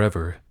stretch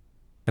forever,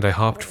 and I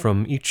hopped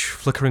from each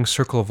flickering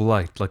circle of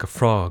light like a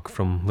frog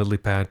from lily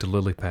pad to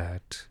lily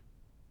pad.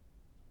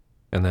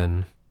 And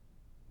then,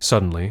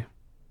 suddenly,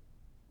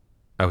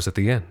 I was at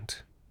the end.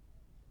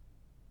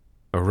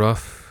 A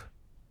rough,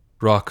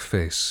 rock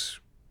face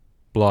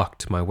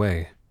blocked my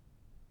way.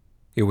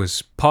 It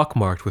was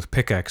pockmarked with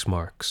pickaxe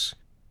marks.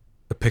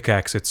 The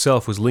pickaxe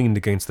itself was leaned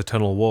against the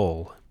tunnel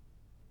wall.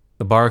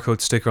 The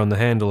barcode sticker on the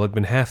handle had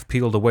been half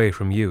peeled away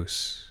from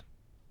use.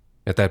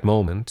 At that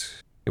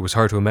moment, it was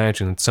hard to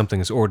imagine that something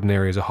as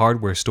ordinary as a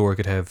hardware store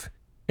could have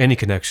any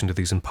connection to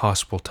these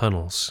impossible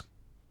tunnels.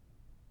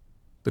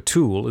 The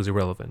tool is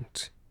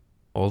irrelevant.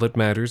 All that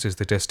matters is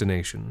the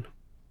destination.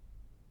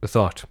 The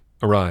thought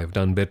arrived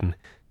unbidden,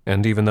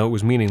 and even though it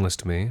was meaningless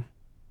to me,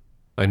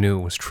 I knew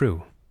it was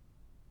true.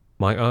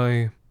 My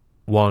eye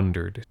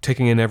wandered,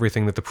 taking in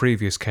everything that the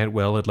previous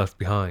Cantwell had left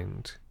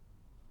behind.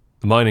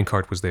 The mining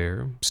cart was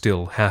there,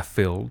 still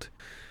half-filled.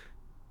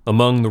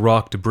 Among the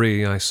rock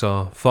debris I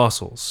saw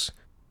fossils,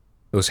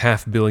 those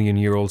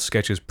half-billion-year-old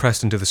sketches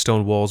pressed into the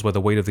stone walls by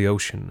the weight of the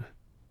ocean.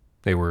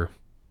 They were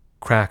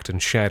cracked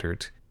and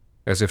shattered,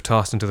 as if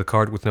tossed into the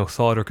cart with no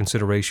thought or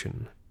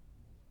consideration.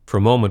 For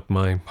a moment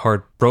my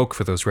heart broke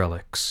for those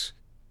relics.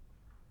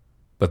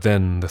 But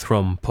then the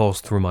thrum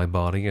pulsed through my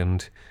body,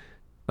 and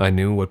I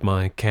knew what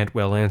my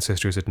Cantwell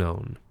ancestors had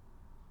known.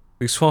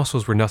 These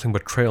fossils were nothing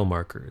but trail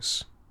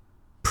markers,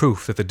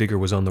 proof that the digger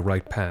was on the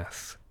right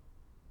path.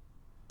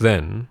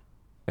 Then,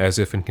 as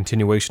if in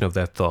continuation of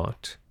that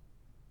thought,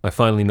 I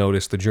finally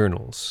noticed the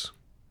journals.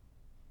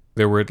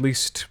 There were at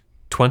least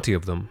 20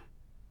 of them,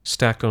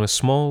 stacked on a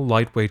small,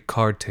 lightweight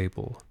card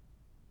table,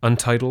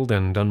 untitled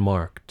and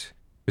unmarked,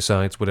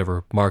 besides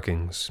whatever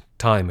markings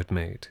time had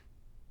made.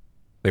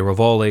 They were of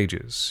all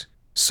ages,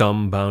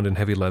 some bound in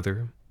heavy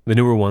leather, the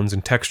newer ones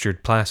in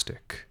textured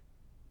plastic.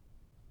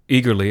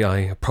 Eagerly I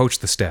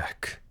approached the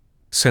stack,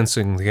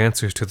 sensing the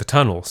answers to the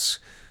tunnels,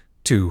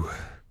 to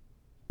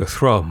the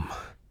thrum,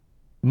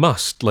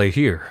 must lay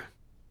here.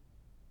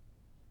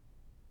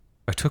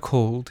 I took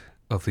hold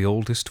of the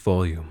oldest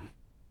volume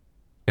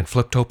and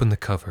flipped open the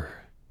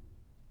cover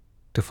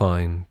to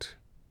find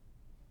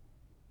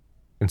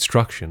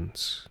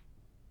instructions.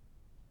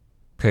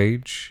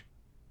 Page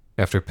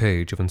after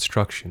page of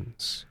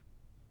instructions,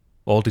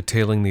 all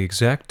detailing the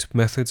exact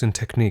methods and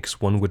techniques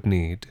one would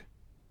need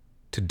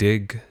to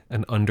dig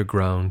an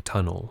underground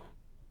tunnel.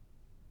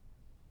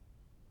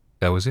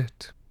 That was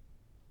it.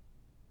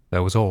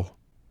 That was all.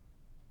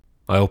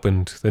 I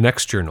opened the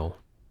next journal,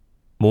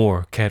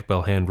 More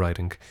Cantwell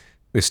handwriting,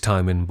 this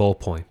time in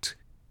ballpoint.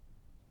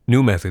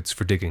 New methods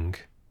for digging.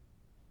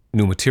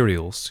 New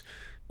materials.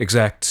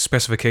 Exact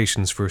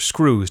specifications for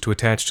screws to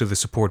attach to the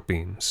support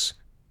beams.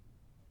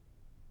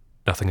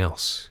 Nothing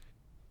else.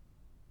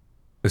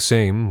 The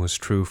same was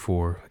true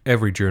for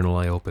every journal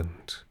I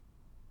opened.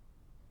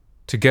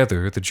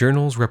 Together, the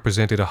journals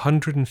represented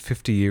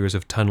 150 years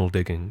of tunnel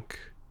digging,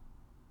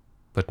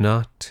 but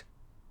not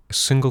a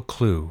single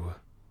clue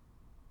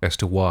as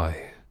to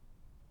why.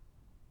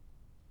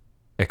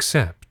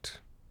 Except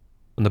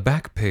on the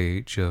back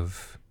page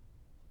of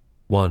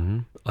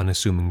one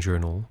unassuming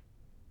journal,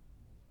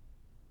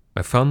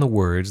 I found the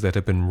words that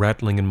had been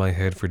rattling in my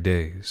head for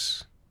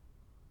days.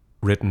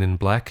 Written in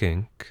black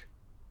ink,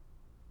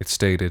 it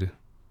stated,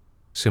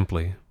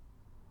 simply,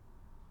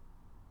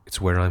 "It's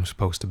where I'm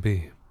supposed to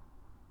be."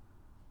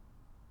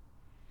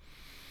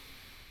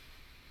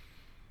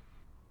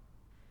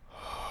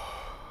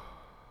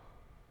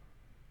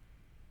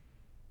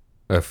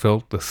 I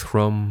felt the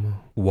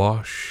thrum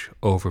wash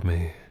over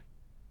me,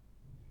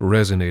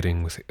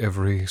 resonating with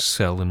every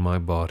cell in my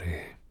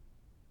body.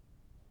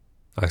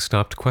 I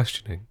stopped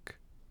questioning,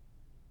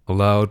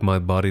 allowed my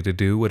body to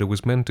do what it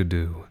was meant to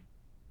do,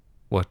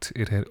 what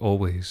it had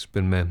always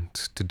been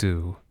meant to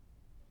do.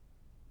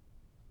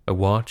 I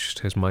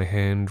watched as my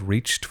hand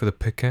reached for the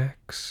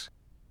pickaxe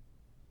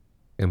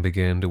and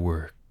began to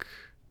work.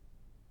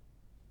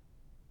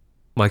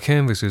 My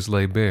canvases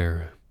lay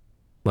bare,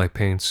 my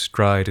paints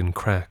dried and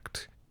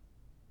cracked.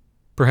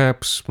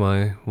 Perhaps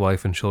my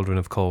wife and children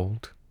have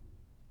cold.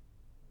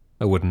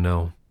 I wouldn't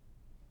know.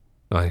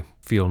 I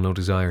feel no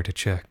desire to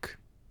check.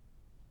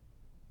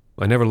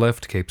 I never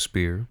left Cape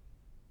Spear.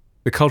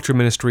 The Culture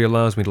Ministry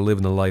allows me to live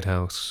in the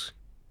lighthouse.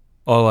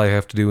 All I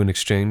have to do in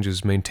exchange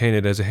is maintain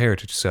it as a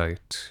heritage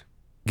site,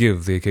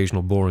 give the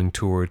occasional boring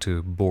tour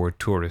to bored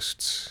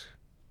tourists.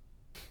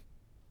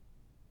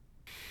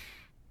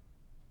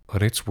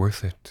 But it's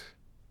worth it.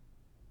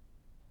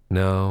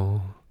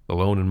 Now,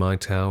 alone in my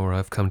tower,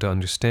 I've come to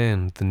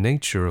understand the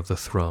nature of the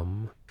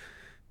thrum,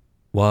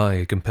 why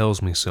it compels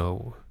me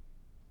so.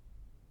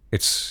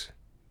 It's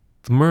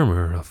the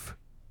murmur of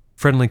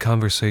friendly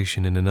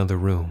conversation in another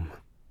room,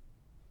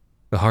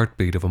 the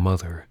heartbeat of a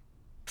mother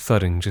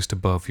thudding just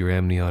above your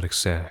amniotic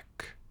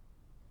sac,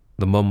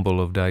 the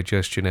mumble of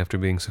digestion after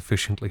being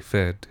sufficiently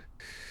fed.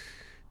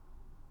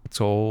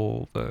 It's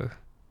all the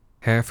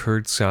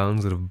half-heard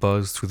sounds that have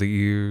buzzed through the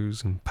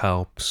ears and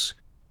palps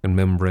and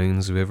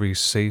membranes of every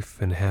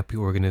safe and happy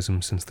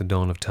organism since the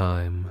dawn of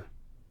time.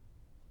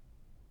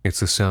 It's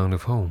the sound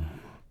of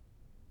home,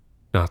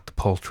 not the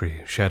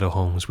paltry shadow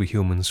homes we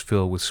humans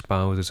fill with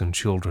spouses and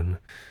children,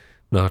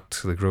 not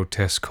the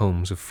grotesque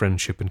homes of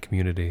friendship and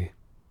community.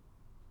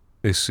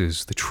 This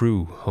is the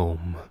true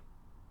home,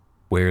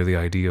 where the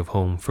idea of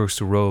home first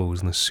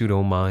arose in the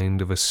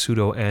pseudo-mind of a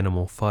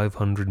pseudo-animal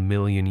 500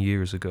 million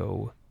years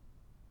ago.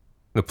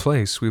 The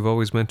place we've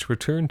always meant to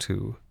return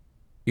to,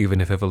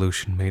 even if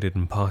evolution made it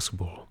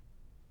impossible.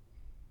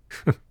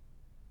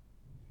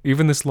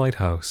 Even this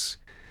lighthouse,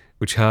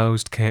 which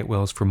housed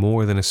Cantwells for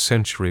more than a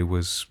century,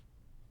 was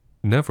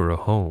never a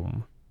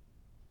home.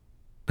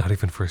 Not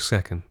even for a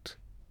second.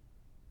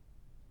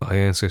 My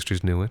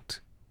ancestors knew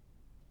it,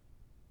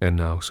 and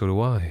now so do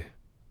I.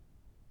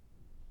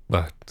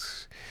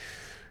 But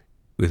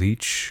with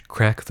each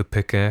crack of the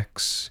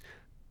pickaxe,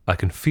 I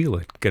can feel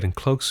it getting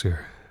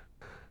closer.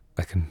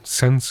 I can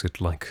sense it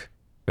like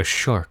a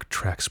shark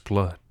tracks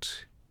blood.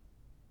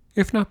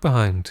 If not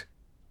behind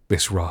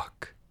this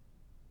rock,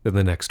 then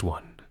the next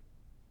one.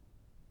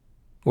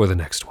 Or the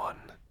next one.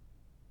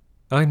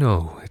 I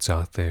know it's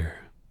out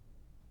there,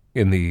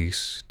 in the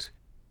east,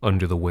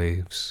 under the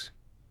waves.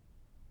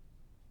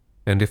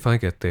 And if I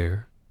get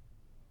there,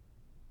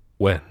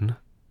 when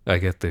I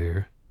get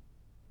there,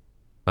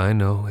 I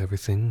know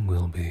everything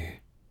will be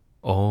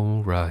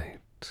all right.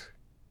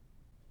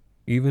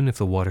 Even if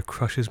the water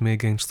crushes me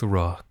against the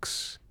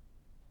rocks,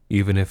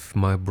 even if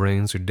my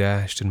brains are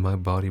dashed and my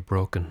body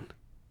broken,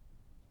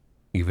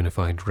 even if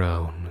I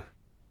drown,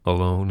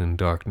 alone in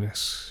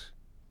darkness,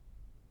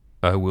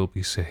 I will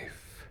be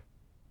safe.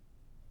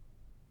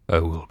 I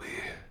will be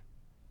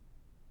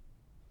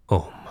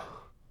home.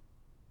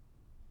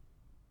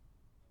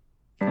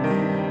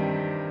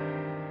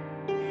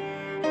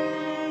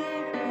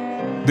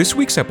 This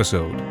week's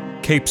episode,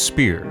 Cape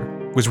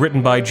Spear, was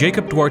written by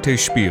Jacob Duarte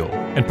Spiel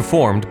and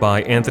performed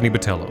by Anthony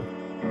Botello.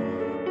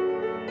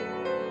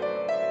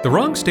 The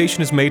Wrong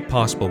Station is made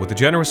possible with the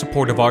generous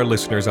support of our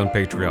listeners on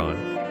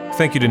Patreon.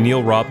 Thank you to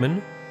Neil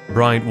Robman,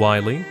 Bryant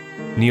Wiley,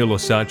 Neil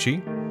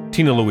Osachi,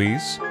 Tina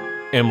Louise,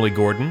 Emily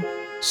Gordon,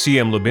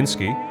 C.M.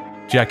 Lubinsky,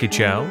 Jackie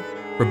Chow,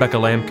 Rebecca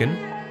Lampkin,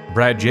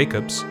 Brad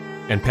Jacobs,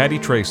 and Patty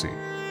Tracy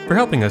for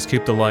helping us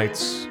keep the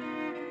lights,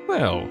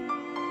 well,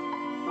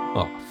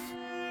 off.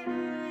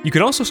 You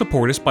can also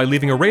support us by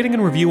leaving a rating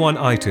and review on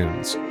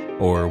iTunes,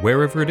 or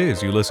wherever it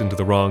is you listen to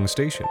The Wrong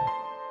Station.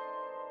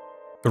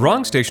 The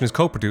Wrong Station is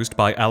co-produced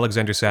by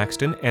Alexander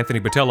Saxton, Anthony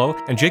Botello,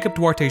 and Jacob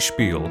Duarte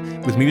Spiel,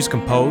 with music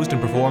composed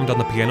and performed on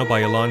the piano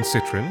by Ilan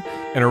Citrin,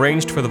 and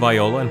arranged for the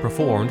viola and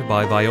performed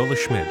by Viola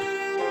Schmid.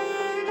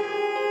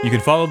 You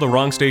can follow The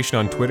Wrong Station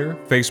on Twitter,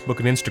 Facebook,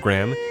 and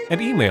Instagram, and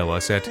email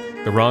us at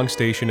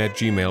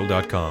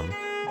thewrongstation@gmail.com.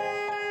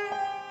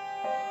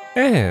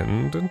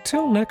 And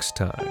until next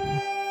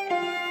time,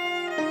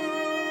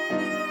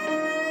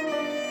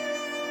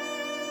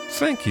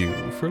 thank you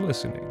for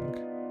listening.